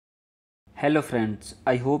Hello friends,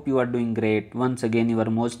 I hope you are doing great. Once again you are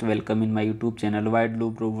most welcome in my YouTube channel Wide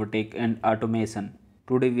Loop Robotic and Automation.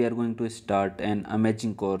 Today we are going to start an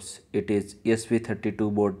amazing course. It is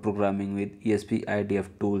ESP32 board programming with ESP IDF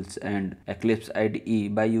tools and Eclipse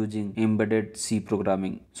IDE by using embedded C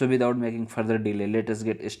programming. So without making further delay, let us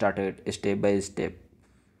get started step by step.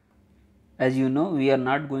 As you know, we are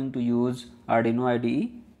not going to use Arduino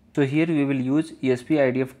IDE. So here we will use ESP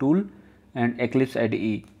IDF tool and Eclipse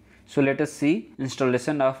IDE. So let us see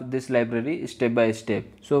installation of this library step by step.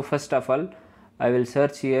 So first of all, I will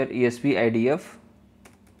search here ESP IDF.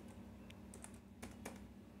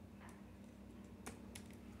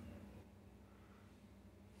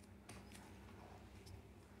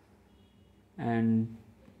 And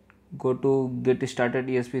go to get started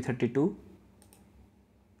ESP32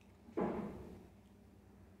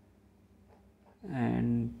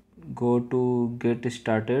 and go to get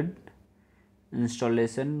started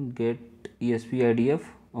installation, get ESP IDF.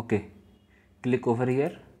 Okay, click over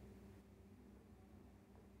here.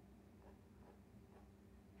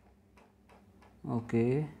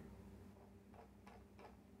 Okay,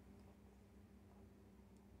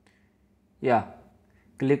 yeah,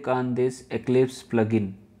 click on this Eclipse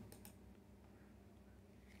plugin.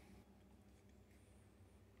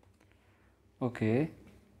 Okay,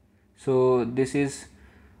 so this is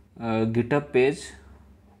GitHub page.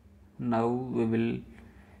 Now we will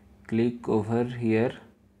click over here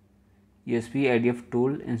ESP IDF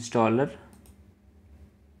tool installer.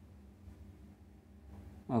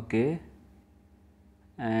 Okay,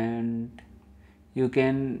 and you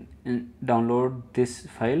can download this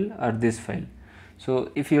file or this file.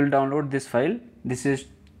 So if you will download this file, this is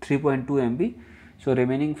 3.2 MB, so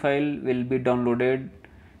remaining file will be downloaded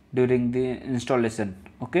during the installation.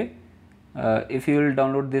 Okay, if you will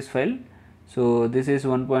download this file, so this is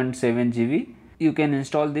 1.7 GB. You can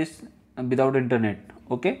install this without internet.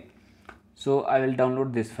 Okay, so I will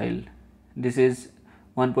download this file. This is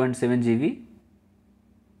 1.7 GB.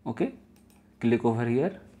 Okay, click over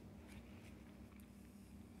here.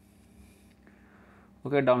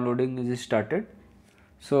 Okay, downloading is started.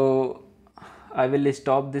 So I will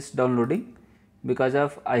stop this downloading because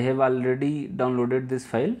of I have already downloaded this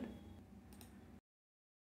file.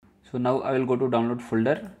 So now I will go to download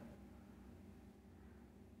folder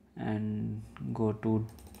and go to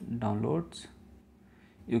downloads.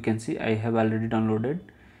 You can see I have already downloaded.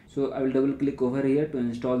 So I will double click over here to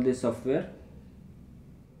install this software.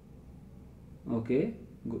 Okay,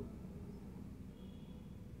 go.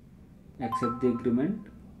 Accept the agreement.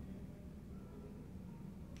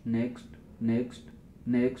 Next, next,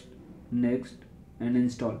 next, next, and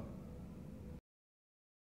install.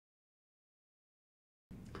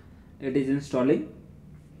 It is installing.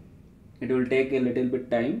 It will take a little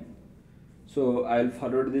bit time, so I will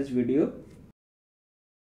forward this video.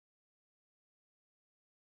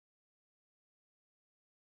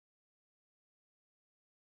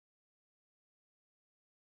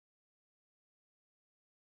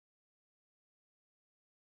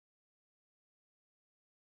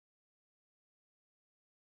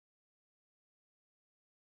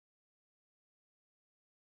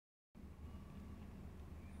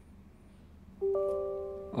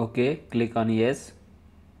 Okay, click on yes.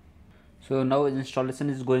 So now installation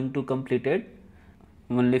is going to completed.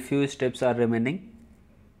 Only few steps are remaining.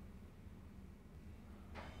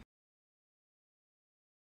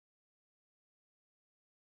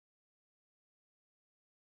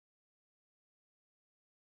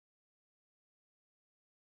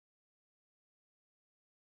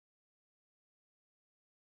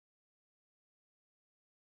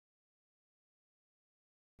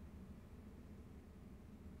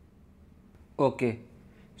 Okay,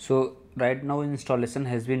 so right now installation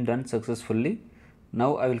has been done successfully.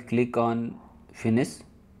 Now I will click on finish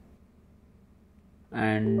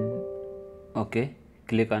and okay,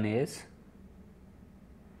 click on yes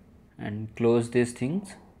and close these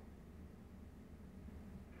things,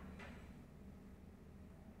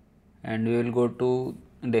 and we will go to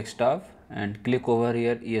desktop and click over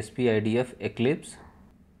here ESP IDF Eclipse.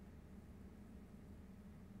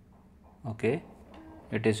 Okay,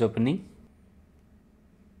 it is opening.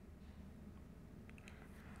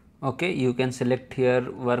 Okay, you can select here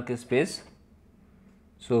workspace.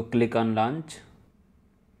 So click on launch.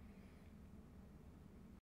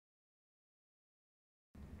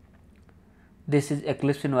 This is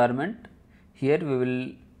Eclipse environment. Here we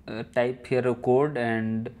will type here a code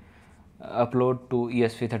and upload to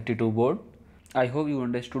ESP32 board. I hope you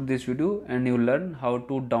understood this video and you learn how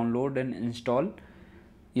to download and install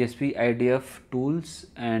ESP IDF tools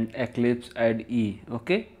and Eclipse IDE.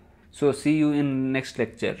 Okay, so see you in next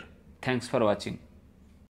lecture. Thanks for watching.